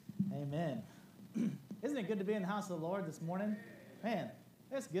Amen. Isn't it good to be in the house of the Lord this morning? Man,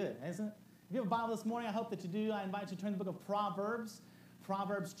 it's good, isn't it? If you have a Bible this morning, I hope that you do. I invite you to turn to the book of Proverbs,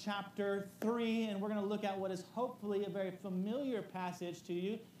 Proverbs chapter 3, and we're going to look at what is hopefully a very familiar passage to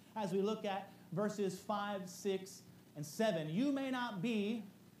you as we look at verses 5, 6, and 7. You may not be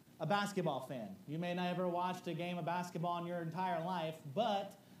a basketball fan. You may not ever watched a game of basketball in your entire life,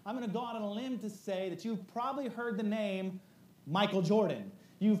 but I'm going to go out on a limb to say that you've probably heard the name Michael Jordan.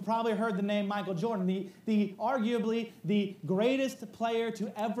 You've probably heard the name Michael Jordan, the arguably the greatest player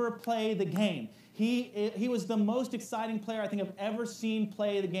to ever play the game. He was the most exciting player I think I've ever seen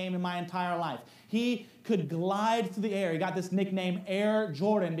play the game in my entire life. He could glide through the air. He got this nickname Air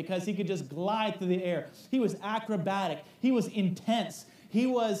Jordan because he could just glide through the air. He was acrobatic. He was intense. He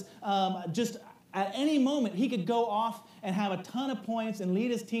was just at any moment he could go off and have a ton of points and lead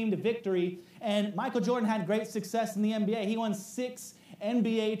his team to victory. And Michael Jordan had great success in the NBA. He won 6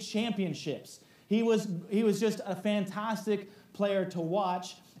 NBA championships. He was just a fantastic player to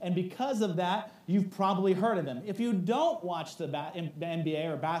watch, and because of that, you've probably heard of him. If you don't watch the NBA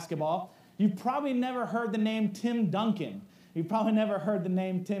or basketball, you've probably never heard the name Tim Duncan. You've probably never heard the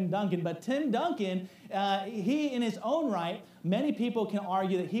name Tim Duncan, but Tim Duncan, he in his own right, many people can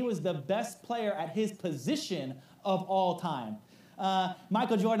argue that he was the best player at his position of all time.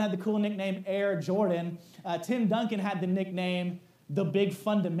 Michael Jordan had the cool nickname Air Jordan. Tim Duncan had the nickname The Big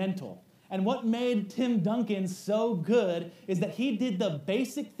Fundamental. And what made Tim Duncan so good is that he did the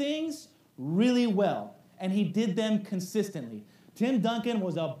basic things really well, and he did them consistently. Tim Duncan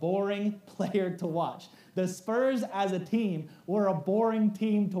was a boring player to watch. The Spurs as a team were a boring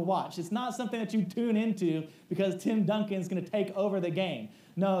team to watch. It's not something that you tune into because Tim Duncan's going to take over the game.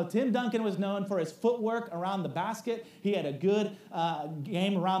 No, Tim Duncan was known for his footwork around the basket. He had a good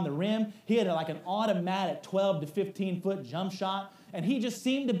game around the rim. He had like an automatic 12 to 15-foot jump shot. And he just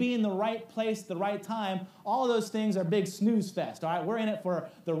seemed to be in the right place at the right time. All of those things are big snooze fest, all right? We're in it for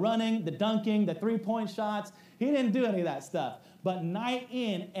the running, the dunking, the three-point shots. He didn't do any of that stuff. But night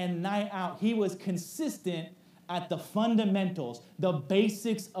in and night out, he was consistent at the fundamentals, the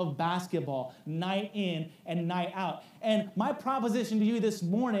basics of basketball, night in and night out. And my proposition to you this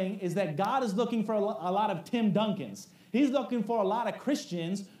morning is that God is looking for a lot of Tim Duncans. He's looking for a lot of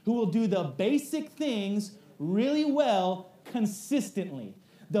Christians who will do the basic things really well consistently.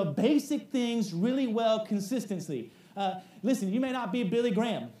 The basic things really well consistently. Listen, you may not be Billy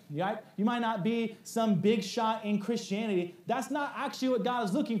Graham, right? You might not be some big shot in Christianity. That's not actually what God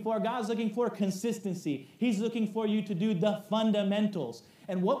is looking for. God is looking for consistency. He's looking for you to do the fundamentals.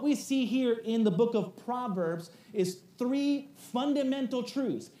 And what we see here in the book of Proverbs is 3 fundamental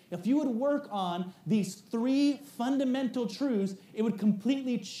truths. If you would work on these 3 fundamental truths, it would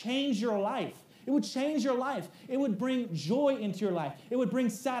completely change your life. It would change your life. It would bring joy into your life. It would bring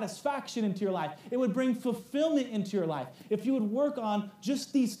satisfaction into your life. It would bring fulfillment into your life. If you would work on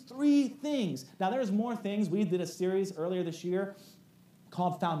just these 3 things. Now, there's more things. We did a series earlier this year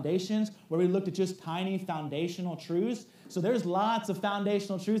called Foundations, where we looked at just tiny foundational truths. So there's lots of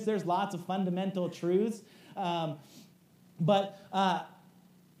foundational truths. There's lots of fundamental truths.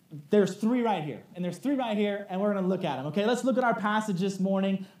 There's 3 right here, and there's 3 right here, and we're going to look at them, okay? Let's look at our passage this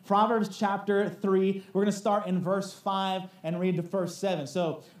morning, Proverbs chapter 3. We're going to start in verse 5 and read to verse 7.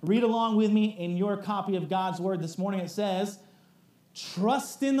 So read along with me in your copy of God's Word this morning. It says,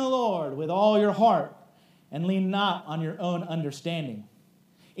 "Trust in the Lord with all your heart, and lean not on your own understanding.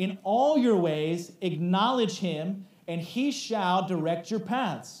 In all your ways acknowledge Him, and He shall direct your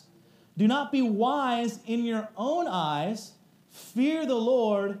paths. Do not be wise in your own eyes. Fear the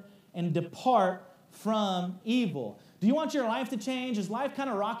Lord and depart from evil." Do you want your life to change? Is life kind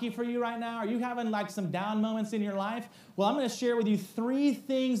of rocky for you right now? Are you having like some down moments in your life? Well, I'm going to share with you 3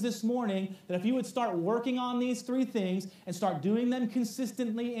 things this morning that if you would start working on these 3 things and start doing them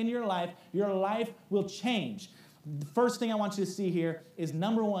consistently in your life will change. The first thing I want you to see here is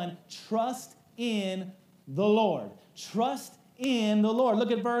number 1, trust in the Lord. Trust in the Lord. Look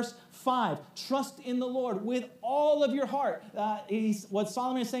at verse 5. Trust in the Lord with all of your heart. What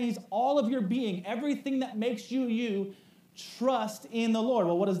Solomon is saying is all of your being, everything that makes you you, trust in the Lord.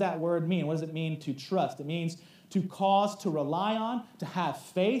 Well, what does that word mean? What does it mean to trust? It means to cause to rely on, to have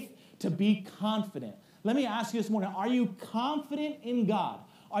faith, to be confident. Let me ask you this morning, are you confident in God?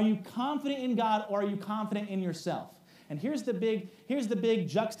 Are you confident in God, or are you confident in yourself? And here's the big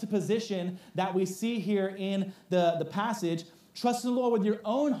juxtaposition that we see here in the passage. Trust in the Lord with your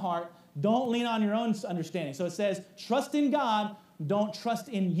own heart. Don't lean on your own understanding. So it says, trust in God, don't trust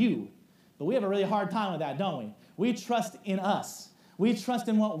in you. But we have a really hard time with that, don't we? We trust in us. We trust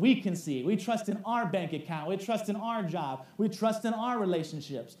in what we can see. We trust in our bank account. We trust in our job. We trust in our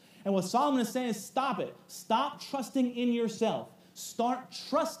relationships. And what Solomon is saying is stop it. Stop trusting in yourself. Start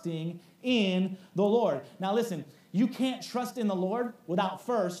trusting in the Lord. Now listen, you can't trust in the Lord without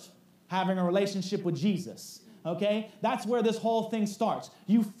first having a relationship with Jesus. Okay? That's where this whole thing starts.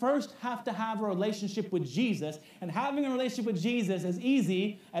 You first have to have a relationship with Jesus, and having a relationship with Jesus is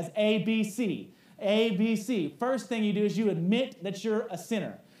easy as ABC. ABC. First thing you do is you admit that you're a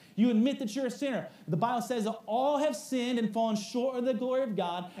sinner. You admit that you're a sinner. The Bible says that all have sinned and fallen short of the glory of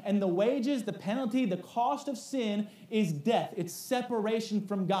God, and the wages, the penalty, the cost of sin is death. It's separation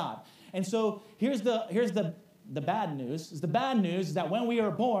from God. And so here's the bad news. The bad news is that when we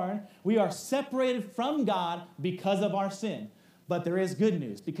are born, we are separated from God because of our sin. But there is good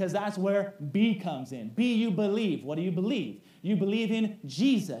news, because that's where B comes in. B, you believe. What do you believe? You believe in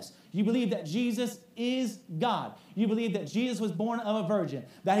Jesus. You believe that Jesus is God. You believe that Jesus was born of a virgin,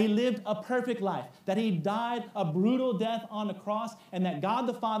 that he lived a perfect life, that he died a brutal death on the cross, and that God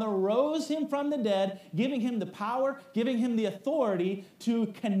the Father rose him from the dead, giving him the power, giving him the authority to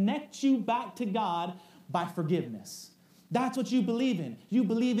connect you back to God by forgiveness. That's what you believe in. You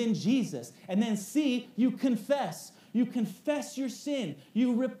believe in Jesus. And then C, you confess. You confess your sin.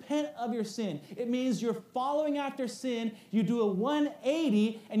 You repent of your sin. It means you're following after sin. You do a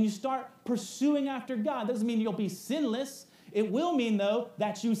 180 and you start pursuing after God. Doesn't mean you'll be sinless. It will mean, though,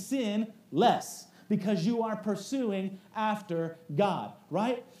 that you sin less because you are pursuing after God,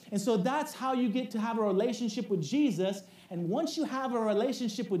 right? And so that's how you get to have a relationship with Jesus. And once you have a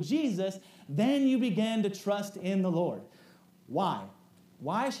relationship with Jesus, then you begin to trust in the Lord. Why?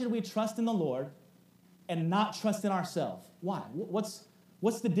 Why should we trust in the Lord and not trust in ourselves? Why?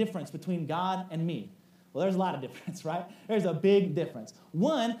 What's the difference between God and me? Well, there's a lot of difference, right? There's a big difference.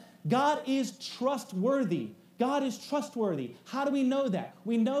 One, God is trustworthy. God is trustworthy. How do we know that?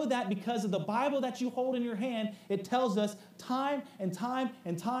 We know that because of the Bible that you hold in your hand. It tells us time and time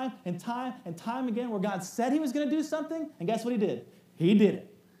and time and time and time again where God said he was going to do something, and guess what he did? He did it.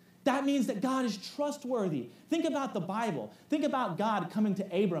 That means that God is trustworthy. Think about the Bible. Think about God coming to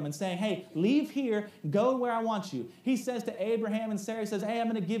Abram and saying, hey, leave here, go where I want you. He says to Abraham and Sarah, he says, hey, I'm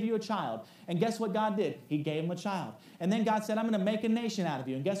going to give you a child. And guess what God did? He gave him a child. And then God said, I'm going to make a nation out of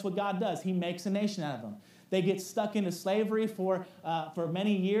you. And guess what God does? He makes a nation out of them. They get stuck into slavery for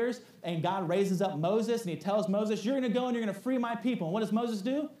many years, and God raises up Moses, and he tells Moses, you're going to go and you're going to free my people. And what does Moses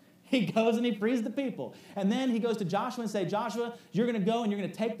do? He goes and he frees the people. And then he goes to Joshua and say, Joshua, you're going to go and you're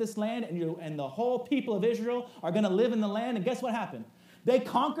going to take this land, and the whole people of Israel are going to live in the land. And guess what happened? They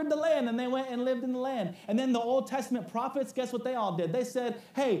conquered the land, and they went and lived in the land. And then the Old Testament prophets, guess what they all did? They said,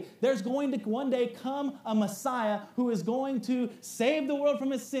 hey, there's going to one day come a Messiah who is going to save the world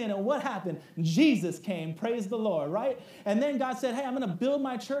from his sin. And what happened? Jesus came. Praise the Lord, right? And then God said, hey, I'm going to build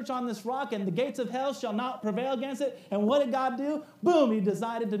my church on this rock, and the gates of hell shall not prevail against it. And what did God do? Boom, he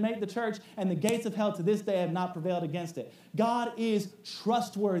decided to make the church, and the gates of hell to this day have not prevailed against it. God is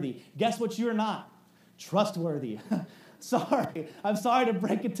trustworthy. Guess what you're not? Trustworthy. Sorry, I'm sorry to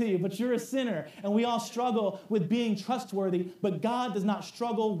break it to you, but you're a sinner, and we all struggle with being trustworthy, but God does not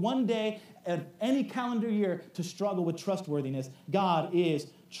struggle one day of any calendar year to struggle with trustworthiness. God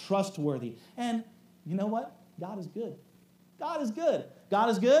is trustworthy. And you know what? God is good. God is good. God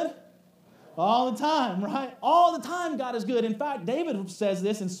is good all the time, right? All the time God is good. In fact, David says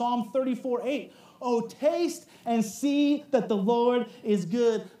this in Psalm 34:8. Oh, taste and see that the Lord is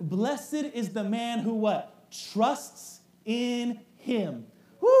good. Blessed is the man who what? Trusts in him.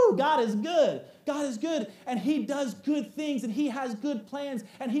 Woo, God is good. God is good, and he does good things, and he has good plans,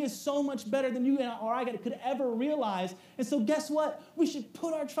 and he is so much better than you or I could ever realize. And so guess what? We should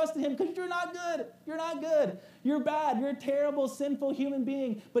put our trust in him, because you're not good. You're not good. You're bad. You're a terrible, sinful human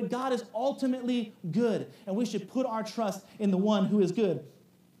being, but God is ultimately good, and we should put our trust in the one who is good.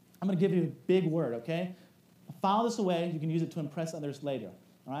 I'm going to give you a big word, okay? File this away. You can use it to impress others later,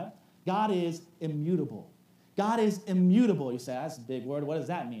 all right? God is immutable. God is immutable. You say, that's a big word. What does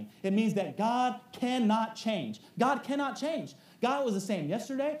that mean? It means that God cannot change. God cannot change. God was the same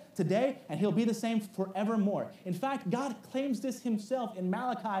yesterday, today, and he'll be the same forevermore. In fact, God claims this himself in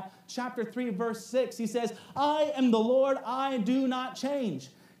Malachi chapter 3, verse 6. He says, I am the Lord, I do not change.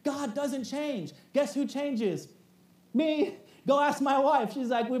 God doesn't change. Guess who changes? Me. Go ask my wife. She's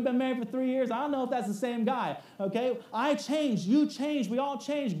like, we've been married for 3 years. I don't know if that's the same guy, okay? I change. You change. We all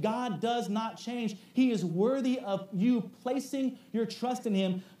change. God does not change. He is worthy of you placing your trust in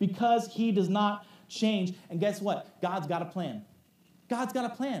him because he does not change. And guess what? God's got a plan. God's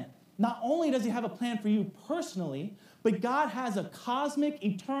got a plan. Not only does he have a plan for you personally, but God has a cosmic,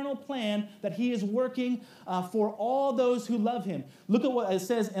 eternal plan that he is working for all those who love him. Look at what it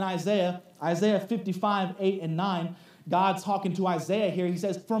says in Isaiah 55, 8 and 9. God's talking to Isaiah here. He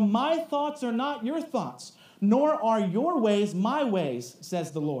says, "For my thoughts are not your thoughts, nor are your ways my ways,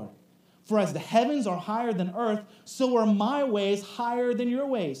 says the Lord. For as the heavens are higher than earth, so are my ways higher than your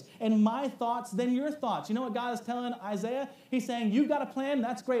ways, and my thoughts than your thoughts." You know what God is telling Isaiah? He's saying, you've got a plan,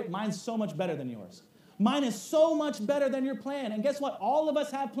 that's great. Mine's so much better than yours. Mine is so much better than your plan. And guess what? All of us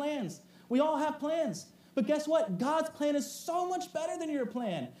have plans. We all have plans. But guess what? God's plan is so much better than your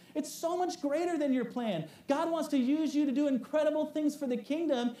plan. It's so much greater than your plan. God wants to use you to do incredible things for the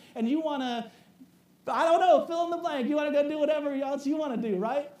kingdom, and you want to, I don't know, fill in the blank. You want to go do whatever else you want to do,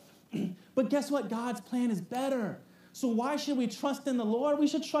 right? But guess what? God's plan is better. So why should we trust in the Lord? We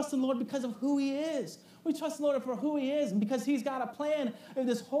should trust in the Lord because of who he is. We trust the Lord for who he is and because he's got a plan in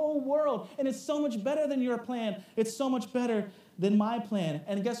this whole world, and it's so much better than your plan. It's so much better than my plan.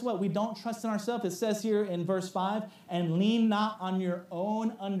 And guess what? We don't trust in ourselves. It says here in verse 5, "And lean not on your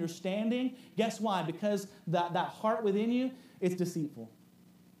own understanding." Guess why? Because that heart within you is deceitful.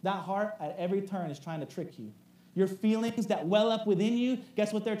 That heart at every turn is trying to trick you. Your feelings that well up within you,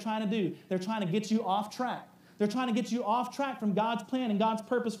 guess what they're trying to do? They're trying to get you off track. They're trying to get you off track from God's plan and God's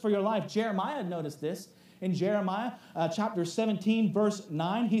purpose for your life. Jeremiah noticed this. In Jeremiah chapter 17, verse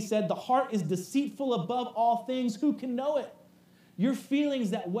 9, he said, "The heart is deceitful above all things. Who can know it?" Your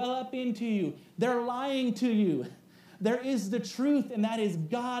feelings that well up into you, they're lying to you. There is the truth, and that is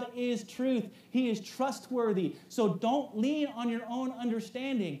God is truth. He is trustworthy. So don't lean on your own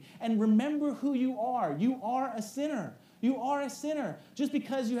understanding. And remember who you are. You are a sinner. You are a sinner. Just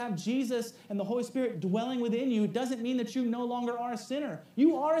because you have Jesus and the Holy Spirit dwelling within you doesn't mean that you no longer are a sinner.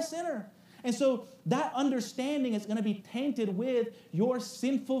 You are a sinner. And so that understanding is going to be tainted with your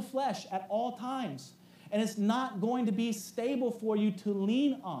sinful flesh at all times. And it's not going to be stable for you to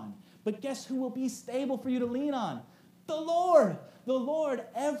lean on. But guess who will be stable for you to lean on? The Lord. The Lord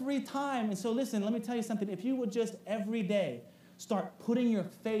every time. And so listen, let me tell you something. If you would just every day start putting your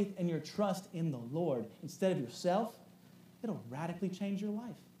faith and your trust in the Lord instead of yourself, it'll radically change your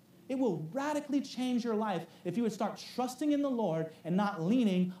life. It will radically change your life if you would start trusting in the Lord and not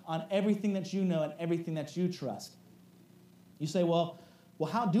leaning on everything that you know and everything that you trust. You say, well,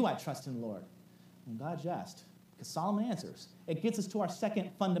 how do I trust in the Lord? I'm glad you asked, because Solomon answers. It gets us to our second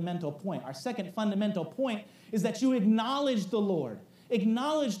fundamental point. Our second fundamental point is that you acknowledge the Lord.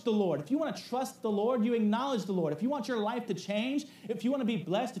 Acknowledge the Lord. If you want to trust the Lord, you acknowledge the Lord. If you want your life to change, if you want to be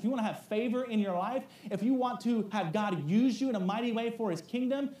blessed, if you want to have favor in your life, if you want to have God use you in a mighty way for his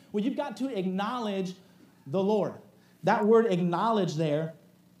kingdom, well, you've got to acknowledge the Lord. That word acknowledge there,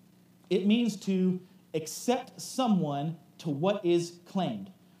 it means to accept someone to what is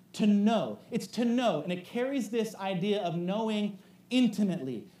claimed. To know. It's to know. And it carries this idea of knowing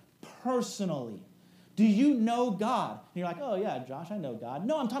intimately, personally. Do you know God? And you're like, oh, yeah, Josh, I know God.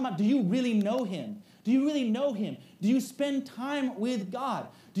 No, I'm talking about, do you really know him? Do you really know him? Do you spend time with God?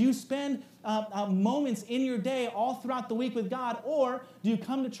 Do you spend moments in your day all throughout the week with God? Or do you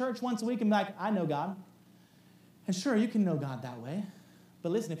come to church once a week and be like, I know God? And sure, you can know God that way.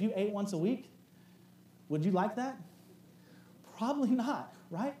 But listen, if you ate once a week, would you like that? Probably not,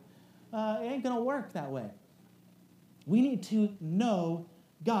 right? It ain't going to work that way. We need to know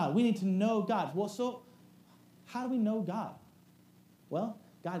God. We need to know God. Well, so how do we know God? Well,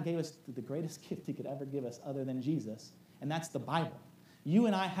 God gave us the greatest gift he could ever give us other than Jesus, and that's the Bible. You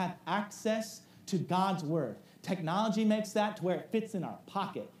and I have access to God's word. Technology makes that to where it fits in our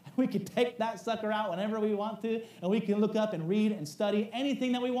pocket. We can take that sucker out whenever we want to, and we can look up and read and study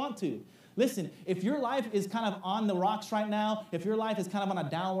anything that we want to. Listen, if your life is kind of on the rocks right now, if your life is kind of on a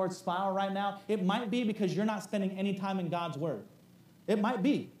downward spiral right now, it might be because you're not spending any time in God's word. It might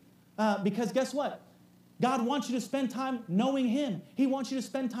be. Because guess what? God wants you to spend time knowing him. He wants you to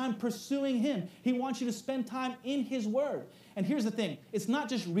spend time pursuing him. He wants you to spend time in his word. And here's the thing. It's not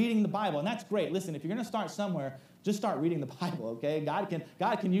just reading the Bible, and that's great. Listen, if you're going to start somewhere, just start reading the Bible, okay? God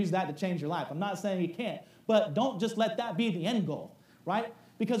can use that to change your life. I'm not saying he can't, but don't just let that be the end goal, right?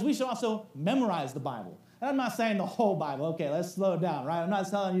 Because we should also memorize the Bible. And I'm not saying the whole Bible. Okay, let's slow it down, right? I'm not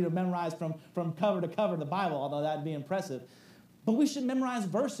telling you to memorize from cover to cover the Bible, although that would be impressive. But we should memorize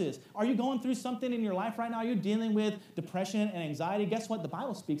verses. Are you going through something in your life right now? Are you dealing with depression and anxiety? Guess what? The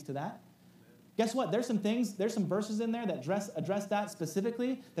Bible speaks to that. Guess what? There's some verses in there that address that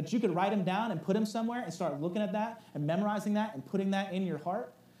specifically, that you could write them down and put them somewhere and start looking at that and memorizing that and putting that in your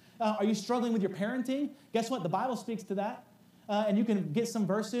heart. Are you struggling with your parenting? Guess what? The Bible speaks to that. And you can get some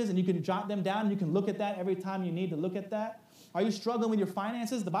verses and you can jot them down and you can look at that every time you need to look at that. Are you struggling with your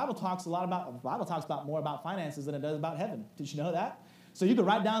finances? The Bible talks more about finances than it does about heaven. Did you know that? So you could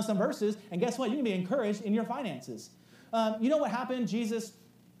write down some verses, and guess what? You can be encouraged in your finances. You know what happened? Jesus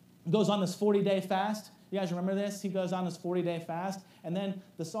goes on this 40-day fast. You guys remember this? He goes on this 40-day fast, and then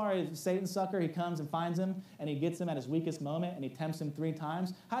the Satan sucker, he comes and finds him, and he gets him at his weakest moment, and he tempts him 3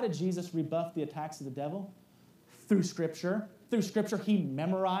 times. How did Jesus rebuff the attacks of the devil? Through Scripture. Through Scripture, he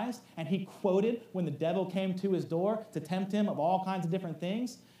memorized, and he quoted when the devil came to his door to tempt him of all kinds of different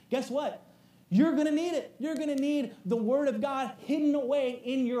things. Guess what? You're going to need it. You're going to need the Word of God hidden away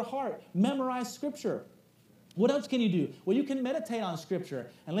in your heart. Memorize Scripture. What else can you do? Well, you can meditate on Scripture.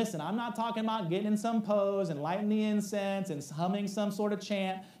 And listen, I'm not talking about getting in some pose and lighting the incense and humming some sort of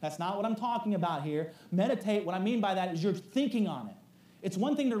chant. That's not what I'm talking about here. Meditate, what I mean by that is you're thinking on it. It's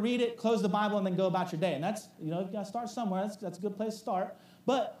one thing to read it, close the Bible, and then go about your day. And that's, you got to start somewhere. That's a good place to start.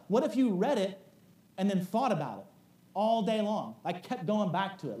 But what if you read it and then thought about it all day long? Like kept going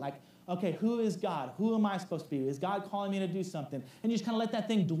back to it. Like, okay, who is God? Who am I supposed to be? Is God calling me to do something? And you just kind of let that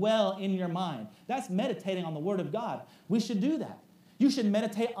thing dwell in your mind. That's meditating on the Word of God. We should do that. You should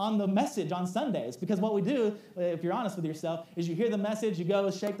meditate on the message on Sundays, because what we do, if you're honest with yourself, is you hear the message, you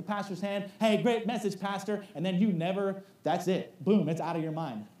go shake the pastor's hand, hey, great message, pastor, and then that's it. Boom, it's out of your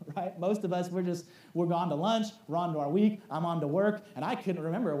mind, right? Most of us, we're gone to lunch, we're on to our week, I'm on to work, and I couldn't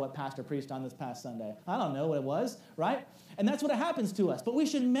remember what pastor preached on this past Sunday. I don't know what it was, right? And that's what happens to us. But we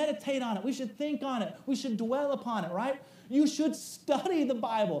should meditate on it. We should think on it. We should dwell upon it, right? You should study the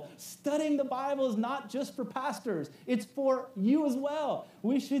Bible. Studying the Bible is not just for pastors. It's for you as well.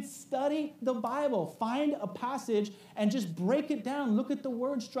 We should study the Bible. Find a passage and just break it down. Look at the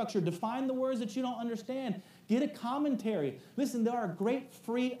word structure. Define the words that you don't understand. Get a commentary. Listen, there are great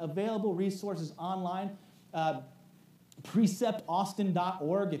free available resources online.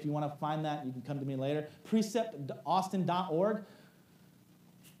 PreceptAustin.org. If you want to find that, you can come to me later. PreceptAustin.org.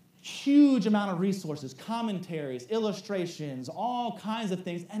 Huge amount of resources, commentaries, illustrations, all kinds of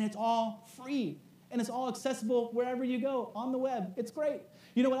things, and it's all free. And it's all accessible wherever you go on the web. It's great.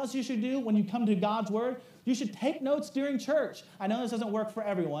 You know what else you should do when you come to God's Word? You should take notes during church. I know this doesn't work for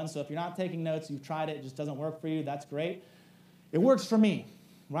everyone, so if you're not taking notes, you've tried it, it just doesn't work for you, that's great. It works for me.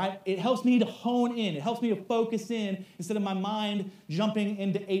 Right? It helps me to hone in. It helps me to focus in instead of my mind jumping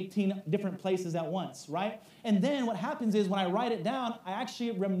into 18 different places at once, right? And then what happens is when I write it down, I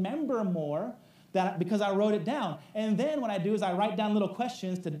actually remember more because I wrote it down. And then what I do is I write down little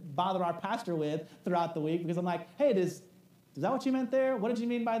questions to bother our pastor with throughout the week, because I'm like, hey, is that what you meant there? What did you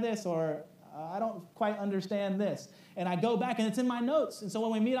mean by this? Or I don't quite understand this. And I go back, and it's in my notes. And so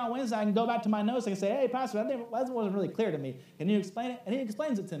when we meet on Wednesday, I can go back to my notes. I can say, hey, Pastor, that wasn't really clear to me. Can you explain it? And he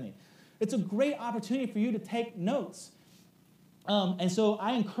explains it to me. It's a great opportunity for you to take notes. And so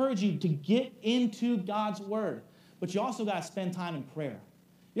I encourage you to get into God's Word. But you also got to spend time in prayer.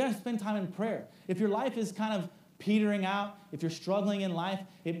 You got to spend time in prayer. If your life is kind of petering out, if you're struggling in life,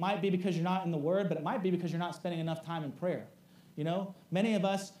 it might be because you're not in the Word, but it might be because you're not spending enough time in prayer. You know, many of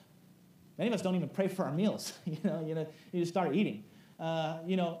us don't even pray for our meals. You just start eating.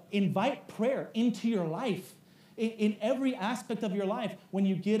 Invite prayer into your life. In every aspect of your life, when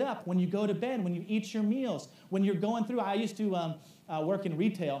you get up, when you go to bed, when you eat your meals, when you're going through. I used to work in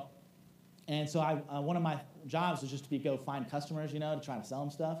retail, and so one of my jobs was just to go find customers, to try to sell them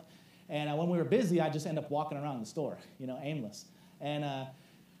stuff. And when we were busy, I just end up walking around the store, aimless. And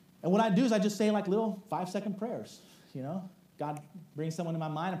what I do is I just say like little 5-second prayers, God brings someone to my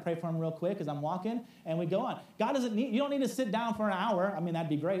mind and pray for them real quick as I'm walking, and we go on. You don't need to sit down for an hour. I mean, that'd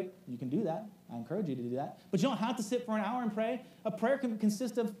be great. You can do that. I encourage you to do that. But you don't have to sit for an hour and pray. A prayer can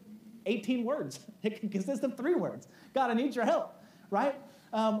consist of 18 words. It can consist of 3 words. God, I need your help, right?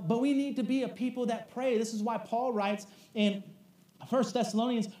 But we need to be a people that pray. This is why Paul writes in 1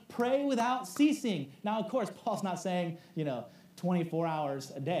 Thessalonians, pray without ceasing. Now, of course, Paul's not saying, 24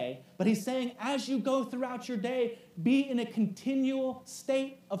 hours a day. But he's saying as you go throughout your day, be in a continual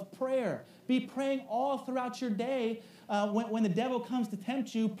state of prayer. Be praying all throughout your day. When the devil comes to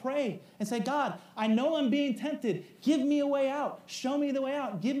tempt you, pray and say, God, I know I'm being tempted. Give me a way out. Show me the way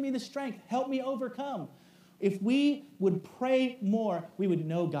out. Give me the strength. Help me overcome. If we would pray more, we would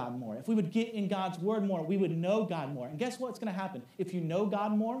know God more. If we would get in God's Word more, we would know God more. And guess what's going to happen? If you know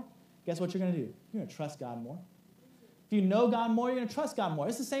God more, guess what you're going to do? You're going to trust God more. If you know God more, you're going to trust God more.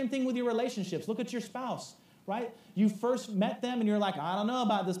 It's the same thing with your relationships. Look at your spouse, right? You first met them, and you're like, I don't know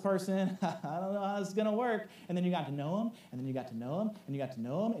about this person. I don't know how this is going to work. And then you got to know them, and then you got to know them, and you got to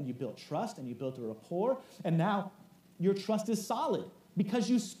know them, and you built trust, and you built a rapport, and now your trust is solid because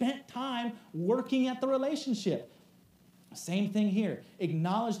you spent time working at the relationship. Same thing here.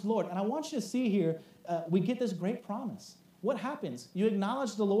 Acknowledge the Lord. And I want you to see here, we get this great promise. what happens? You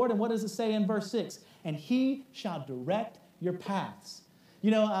acknowledge the Lord, and what does it say in verse 6? And he shall direct your paths.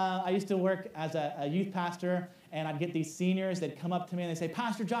 You know, I used to work as a youth pastor, and I'd get these seniors that come up to me and they say,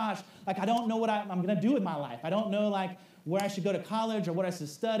 Pastor Josh, like, I don't know what I'm going to do with my life. I don't know, like, where I should go to college or what I should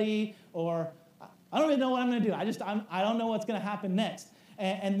study, or I don't even know what I'm going to do. I don't know what's going to happen next.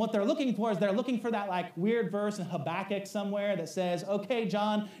 And what they're looking for is they're looking for that, like, weird verse in Habakkuk somewhere that says, okay,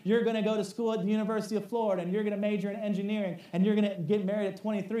 John, you're going to go to school at the University of Florida, and you're going to major in engineering, and you're going to get married at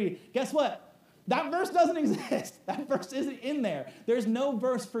 23. Guess what? That verse doesn't exist. That verse isn't in there. There's no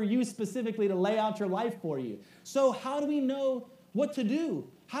verse for you specifically to lay out your life for you. So how do we know what to do?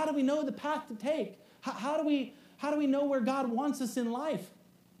 How do we know the path to take? How do we know where God wants us in life?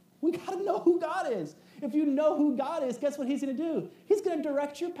 We got to know who God is. If you know who God is, guess what he's going to do? He's going to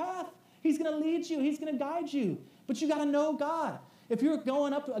direct your path. He's going to lead you. He's going to guide you. But you got to know God. If you're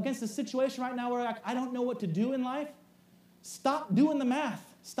going up against a situation right now where, like, I don't know what to do in life, stop doing the math.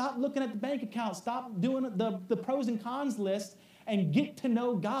 Stop looking at the bank account. Stop doing the pros and cons list and get to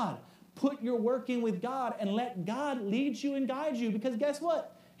know God. Put your work in with God and let God lead you and guide you, because guess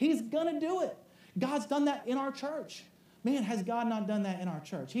what? He's going to do it. God's done that in our church. Man, has God not done that in our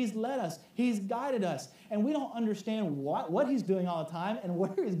church? He's led us. He's guided us. And we don't understand what he's doing all the time and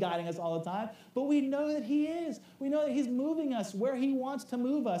where he's guiding us all the time, but we know that he is. We know that he's moving us where he wants to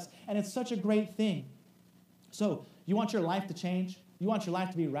move us, and it's such a great thing. So you want your life to change? You want your life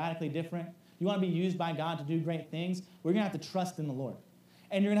to be radically different? You want to be used by God to do great things? We're going to have to trust in the Lord.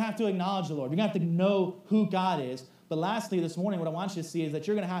 And you're going to have to acknowledge the Lord. You're going to have to know who God is. But lastly, this morning, what I want you to see is that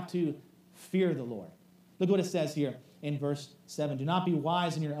you're going to have to fear the Lord. Look what it says here in verse 7. Do not be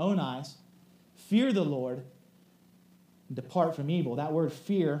wise in your own eyes. Fear the Lord and depart from evil. That word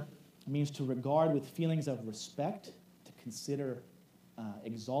fear means to regard with feelings of respect, to consider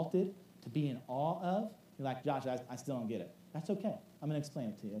exalted, to be in awe of. You're like, Josh, I still don't get it. That's okay. I'm going to explain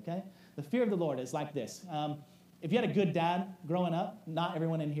it to you, okay? The fear of the Lord is like this. If you had a good dad growing up, not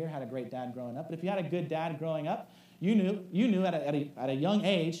everyone in here had a great dad growing up, but if you had a good dad growing up, you knew at a young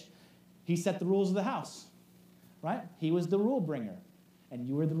age, he set the rules of the house, right? He was the rule bringer, and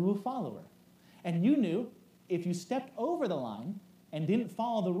you were the rule follower. And you knew if you stepped over the line and didn't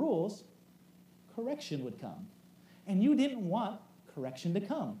follow the rules, correction would come. And you didn't want correction to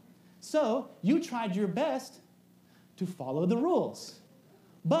come. So you tried your best to follow the rules.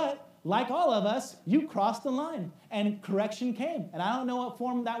 But like all of us, you crossed the line and correction came. And I don't know what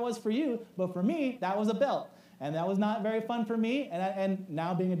form that was for you, but for me, that was a belt. And that was not very fun for me. And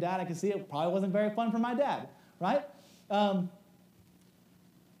now being a dad, I can see it probably wasn't very fun for my dad, right?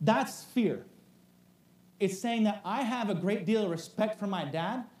 That's fear. It's saying that I have a great deal of respect for my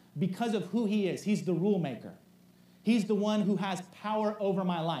dad because of who he is. He's the rule maker. He's the one who has power over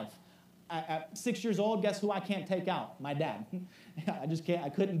my life. At 6 years old, guess who I can't take out? My dad. I just can't. I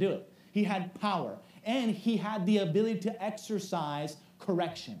couldn't do it. He had power. And he had the ability to exercise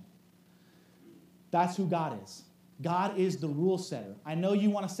correction. That's who God is. God is the rule setter. I know you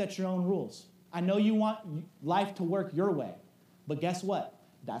want to set your own rules. I know you want life to work your way. But guess what?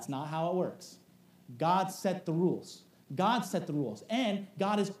 That's not how it works. God set the rules. God set the rules. And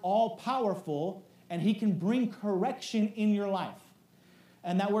God is all-powerful, and he can bring correction in your life.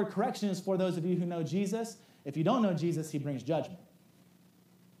 And that word correction is for those of you who know Jesus. If you don't know Jesus, he brings judgment.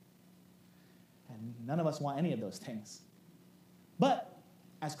 And none of us want any of those things. But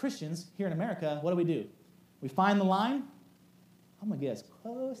as Christians here in America, what do? We find the line. I'm going to get as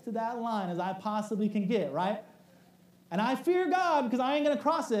close to that line as I possibly can get, right? And I fear God because I ain't going to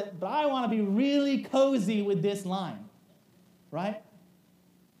cross it, but I want to be really cozy with this line, right?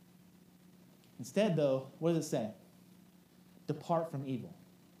 Instead, though, what does it say? Depart from evil.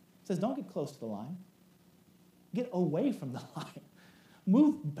 It says don't get close to the line. Get away from the line.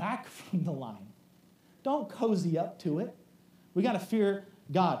 Move back from the line. Don't cozy up to it. We got to fear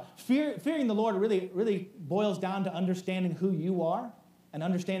God. Fearing the Lord really boils down to understanding who you are and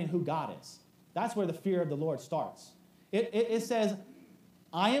understanding who God is. That's where the fear of the Lord starts. It says,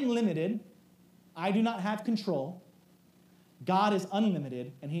 I am limited. I do not have control. God is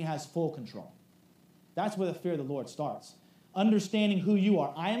unlimited, and he has full control. That's where the fear of the Lord starts. Understanding who you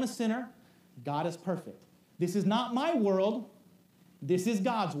are. I am a sinner. God is perfect. This is not my world. This is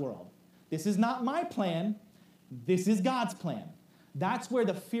God's world. This is not my plan. This is God's plan. That's where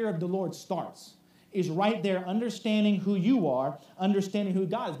the fear of the Lord starts, is right there, understanding who you are, understanding who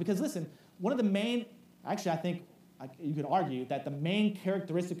God is. Because listen, one of the main, actually I think you could argue that the main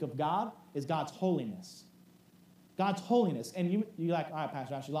characteristic of God is God's holiness. God's holiness. And you're like, all right,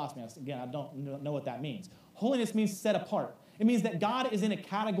 Pastor Josh, you lost me. Again, I don't know what that means. Holiness means set apart. It means that God is in a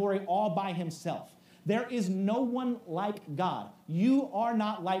category all by himself. There is no one like God. You are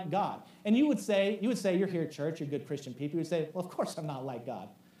not like God. And you would say, you're here at church, you're good Christian people. You would say, well, of course I'm not like God.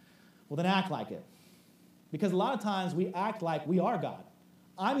 Well, then act like it. Because a lot of times we act like we are God.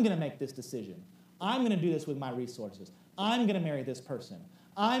 I'm going to make this decision. I'm going to do this with my resources. I'm going to marry this person.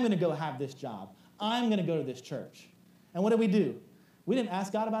 I'm going to go have this job. I'm going to go to this church. And what did we do? We didn't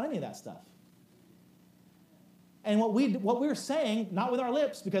ask God about any of that stuff. And what we're saying, not with our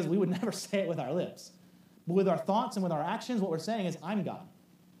lips, because we would never say it with our lips, but with our thoughts and with our actions, what we're saying is, I'm God.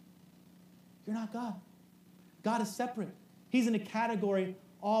 You're not God. God is separate. He's in a category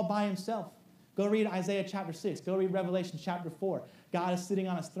all by himself. Go read Isaiah chapter 6. Go read Revelation chapter 4. God is sitting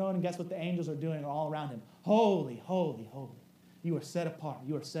on his throne, and guess what the angels are doing all around him? Holy, holy, holy. You are set apart.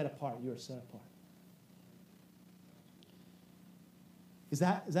 You are set apart. You are set apart. Is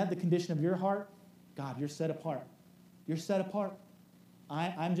that the condition of your heart? God, you're set apart. You're set apart.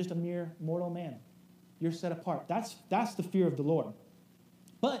 I'm just a mere mortal man. You're set apart. That's the fear of the Lord.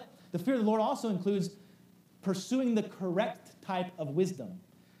 But the fear of the Lord also includes pursuing the correct type of wisdom.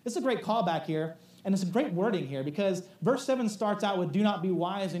 It's a great callback here, and it's a great wording here, because verse 7 starts out with, do not be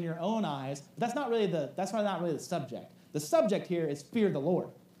wise in your own eyes. But that's not really the subject. The subject here is fear the Lord.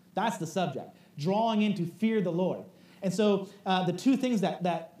 That's the subject. Drawing into fear the Lord. And so the two things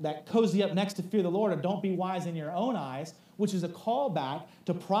that cozy up next to fear the Lord are don't be wise in your own eyes, which is a callback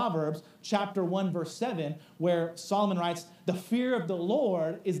to Proverbs chapter 1, verse 7, where Solomon writes, the fear of the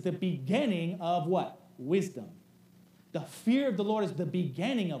Lord is the beginning of what? Wisdom. The fear of the Lord is the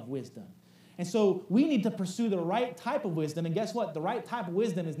beginning of wisdom. And so we need to pursue the right type of wisdom. And guess what? The right type of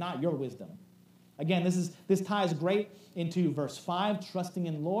wisdom is not your wisdom. Again, this ties great into verse 5, trusting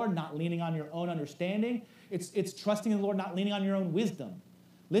in the Lord, not leaning on your own understanding. It's trusting in the Lord, not leaning on your own wisdom.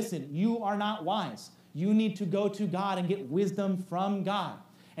 Listen, you are not wise. You need to go to God and get wisdom from God.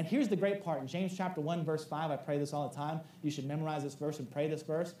 And here's the great part. In James chapter 1, verse 5, I pray this all the time. You should memorize this verse and pray this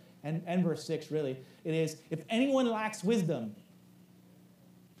verse. And verse 6, really. It is, if anyone lacks wisdom,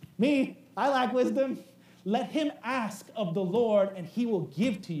 I lack wisdom. Let him ask of the Lord, and he will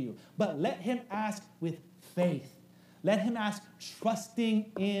give to you. But let him ask with faith. Let him ask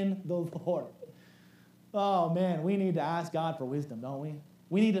trusting in the Lord. Oh, man, we need to ask God for wisdom, don't we?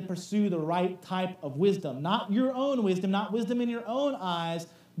 We need to pursue the right type of wisdom. Not your own wisdom, not wisdom in your own eyes,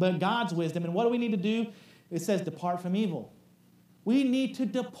 but God's wisdom. And what do we need to do? It says depart from evil. We need to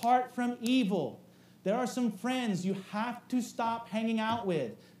depart from evil. There are some friends you have to stop hanging out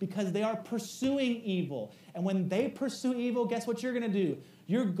with because they are pursuing evil. And when they pursue evil, guess what you're going to do?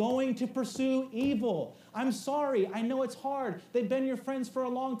 You're going to pursue evil. I'm sorry. I know it's hard. They've been your friends for a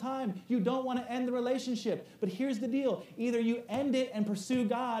long time. You don't want to end the relationship. But here's the deal. Either you end it and pursue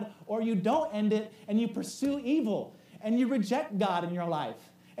God, or you don't end it and you pursue evil. And you reject God in your life.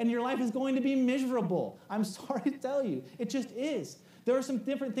 And your life is going to be miserable. I'm sorry to tell you. It just is. There are some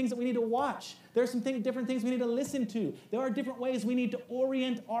different things that we need to watch. There are some different things we need to listen to. There are different ways we need to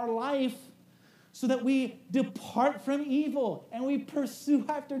orient our life so that we depart from evil and we pursue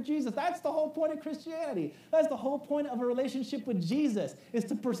after Jesus. That's the whole point of Christianity. That's the whole point of a relationship with Jesus, is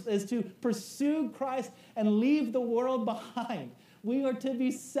to pursue Christ and leave the world behind. We are to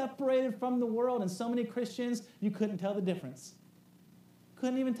be separated from the world, and so many Christians, you couldn't tell the difference.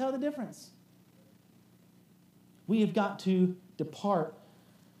 Couldn't even tell the difference. We have got to depart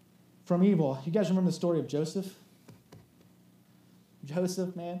from evil. You guys remember the story of Joseph?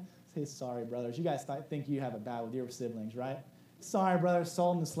 Joseph, man. Say, sorry, brothers. You guys think you have it bad with your siblings, right? Sorry, brothers,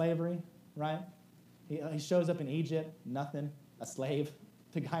 sold into slavery, right? He shows up in Egypt, nothing, a slave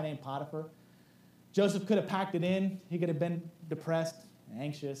to a guy named Potiphar. Joseph could have packed it in. He could have been depressed and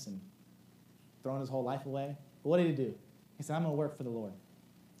anxious and thrown his whole life away. But what did he do? He said, I'm going to work for the Lord.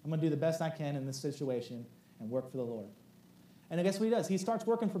 I'm going to do the best I can in this situation and work for the Lord. And then guess what he does? He starts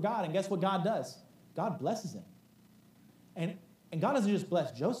working for God, and guess what God does? God blesses him. And God doesn't just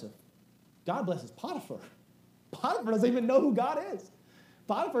bless Joseph. God blesses Potiphar. Potiphar doesn't even know who God is.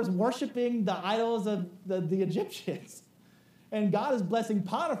 Potiphar's worshiping the idols of the Egyptians. And God is blessing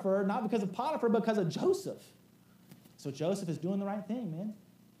Potiphar, not because of Potiphar, but because of Joseph. So Joseph is doing the right thing, man.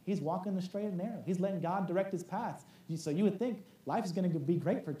 He's walking the straight and narrow. He's letting God direct his path. So you would think life is going to be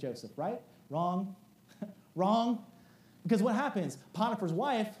great for Joseph, right? Wrong. Wrong. Because what happens? Potiphar's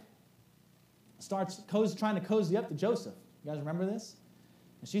wife starts trying to cozy up to Joseph. You guys remember this?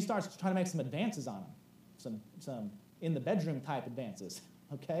 And she starts trying to make some advances on him, some in the bedroom type advances,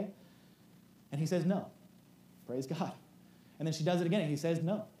 okay? And he says no. Praise God. And then she does it again, and he says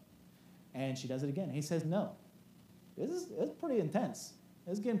no. And she does it again, and he says no. It's pretty intense.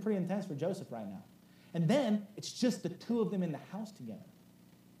 It's getting pretty intense for Joseph right now. And then it's just the two of them in the house together.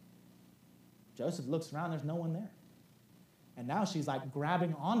 Joseph looks around, there's no one there. And now she's like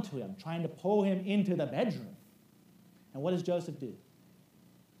grabbing onto him, trying to pull him into the bedroom. And what does Joseph do?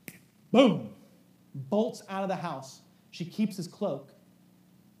 Boom! Bolts out of the house. She keeps his cloak.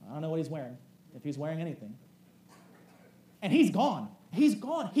 I don't know what he's wearing, if he's wearing anything. And he's gone. He's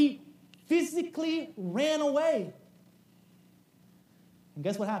gone. He physically ran away. And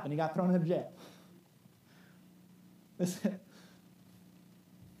guess what happened? He got thrown into jail.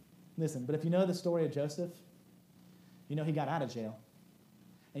 Listen, but if you know the story of Joseph, you know he got out of jail.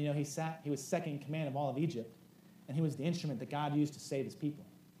 And you know he was second in command of all of Egypt. And he was the instrument that God used to save his people.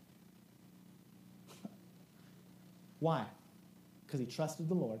 Why? Because he trusted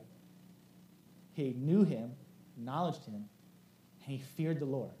the Lord. He knew him, acknowledged him, and he feared the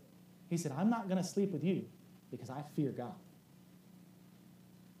Lord. He said, I'm not going to sleep with you because I fear God.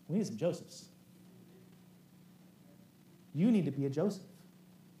 We need some Josephs. You need to be a Joseph.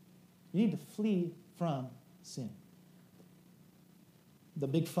 You need to flee from sin. The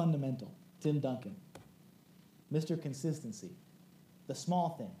big fundamental, Tim Duncan. Mr. Consistency. The small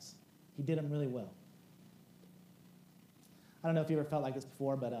things. He did them really well. I don't know if you ever felt like this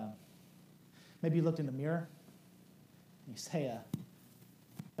before, but maybe you looked in the mirror and you say,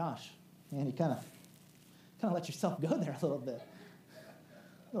 gosh, man, you kind of let yourself go there a little bit.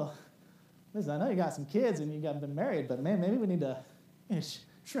 Well, listen, I know you got some kids and you got been married, but man, maybe we need to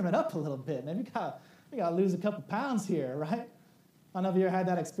trim it up a little bit. Maybe we got to lose a couple pounds here, right? I don't know if you ever had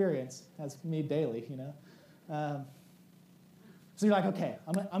that experience. That's me daily, you know. So you're like, okay,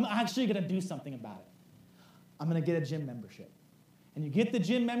 I'm actually going to do something about it. I'm going to get a gym membership. And you get the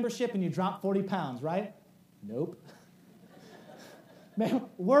gym membership and you drop 40 pounds, right? Nope. Man,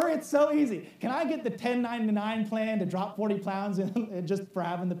 were it so easy. Can I get the $10.99 plan to drop 40 pounds and just for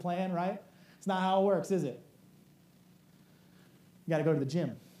having the plan, right? It's not how it works, is it? You got to go to the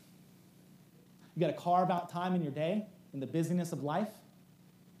gym. You got to carve out time in your day, in the busyness of life,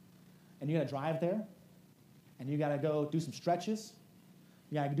 and you got to drive there, and you got to go do some stretches.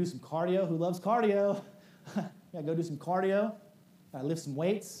 You got to do some cardio. Who loves cardio? You got to go do some cardio. Got to lift some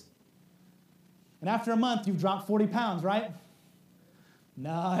weights. And after a month, you've dropped 40 pounds, right?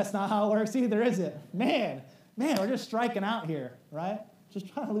 No, that's not how it works either, is it? Man, we're just striking out here, right?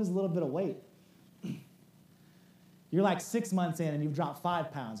 Just trying to lose a little bit of weight. You're like 6 months in and you've dropped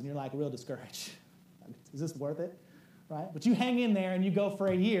 5 pounds and you're like real discouraged. Is this worth it? Right? But you hang in there and you go for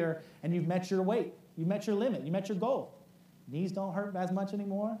a year and you've met your weight. You've met your limit. You met your goal. Knees don't hurt as much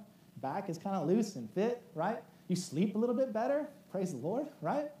anymore. Back is kind of loose and fit, right? You sleep a little bit better. Praise the Lord,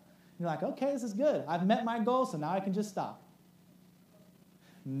 right? You're like, okay, this is good. I've met my goal, so now I can just stop.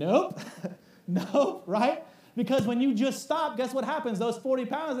 Nope. Nope, right? Because when you just stop, guess what happens? Those 40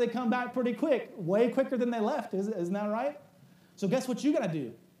 pounds, they come back pretty quick, way quicker than they left. Isn't that right? So guess what you got to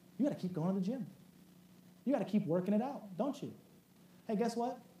do? You got to keep going to the gym. You got to keep working it out, don't you? Hey, guess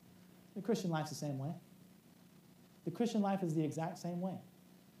what? The Christian life's the same way. The Christian life is the exact same way.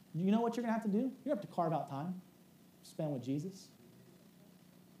 You know what you're going to have to do? You're going to have to carve out time to spend with Jesus.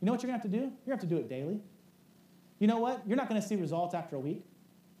 You know what you're going to have to do? You're going to have to do it daily. You know what? You're not going to see results after a week.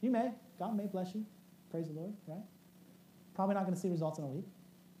 You may. God may bless you. Praise the Lord, right? Probably not going to see results in a week.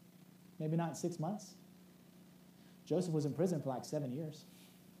 Maybe not in 6 months. Joseph was in prison for like 7 years.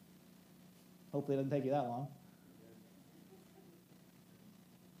 Hopefully it doesn't take you that long.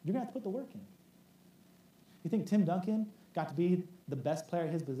 You're going to have to put the work in. You think Tim Duncan got to be the best player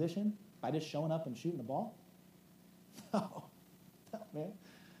at his position by just showing up and shooting the ball? No, man.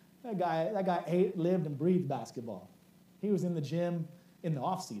 That guy ate, lived, and breathed basketball. He was in the gym in the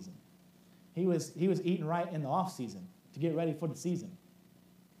off season. He was eating right in the off season to get ready for the season.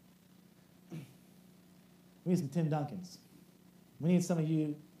 We need some Tim Duncans. We need some of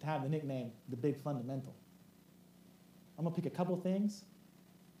you to have the nickname, the Big Fundamental. I'm going to pick a couple things.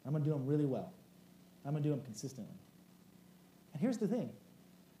 I'm going to do them really well. I'm going to do them consistently. And here's the thing.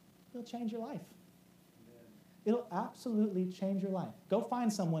 It'll change your life. It'll absolutely change your life. Go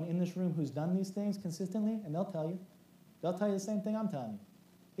find someone in this room who's done these things consistently, and they'll tell you. They'll tell you the same thing I'm telling you.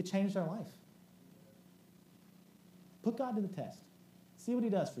 It changed their life. Put God to the test. See what he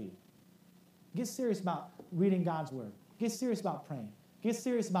does for you. Get serious about reading God's word. Get serious about praying. Get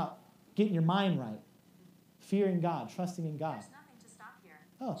serious about getting your mind right. Fearing God, trusting in God. There's nothing to stop here.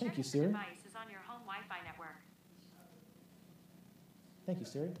 Oh, thank you, Check if Siri. the device is on your home Wi-Fi network. Thank you,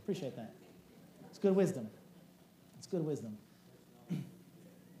 Siri. Appreciate that. It's good wisdom. It's good wisdom.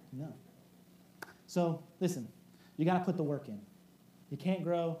 No. So, listen, you got to put the work in. You can't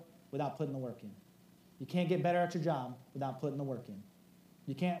grow without putting the work in. You can't get better at your job without putting the work in.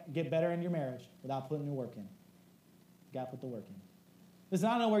 You can't get better in your marriage without putting the work in. You got to put the work in. Listen,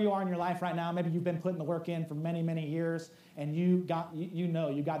 I don't know where you are in your life right now. Maybe you've been putting the work in for many, many years, and you got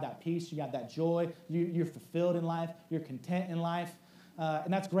that peace, you got that joy, you're fulfilled in life, you're content in life,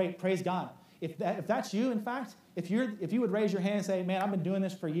 and that's great. Praise God. If that's you, in fact, if you would raise your hand and say, man, I've been doing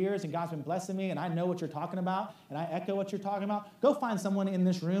this for years, and God's been blessing me, and I know what you're talking about, and I echo what you're talking about, go find someone in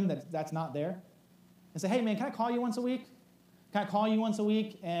this room that's not there, and say, hey, man, can I call you once a week? Can I call you once a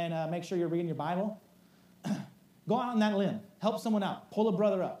week and make sure you're reading your Bible? Go out on that limb. Help someone out. Pull a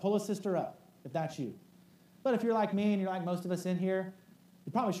brother up. Pull a sister up, if that's you. But if you're like me and you're like most of us in here,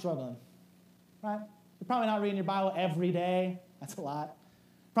 you're probably struggling, right? You're probably not reading your Bible every day. That's a lot.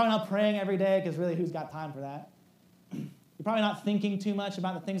 Probably not praying every day, because really, who's got time for that? You're probably not thinking too much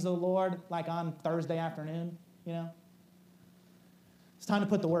about the things of the Lord, like on Thursday afternoon, you know? It's time to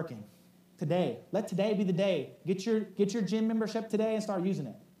put the work in. Today. Let today be the day. Get your gym membership today and start using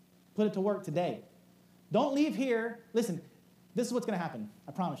it. Put it to work today. Don't leave here. Listen, this is what's going to happen.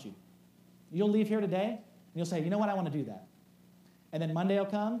 I promise you. You'll leave here today, and you'll say, you know what, I want to do that. And then Monday will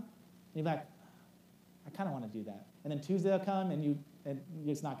come, and you'll be like, I kind of want to do that. And then Tuesday will come, and you're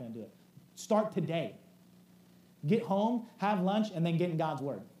just not going to do it. Start today. Get home, have lunch, and then get in God's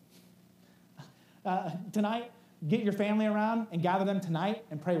Word. Tonight, get your family around and gather them tonight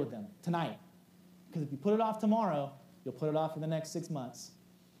and pray with them tonight. Because if you put it off tomorrow, you'll put it off for the next 6 months,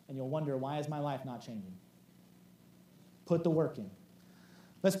 and you'll wonder, why is my life not changing? Put the work in.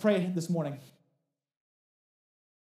 Let's pray this morning.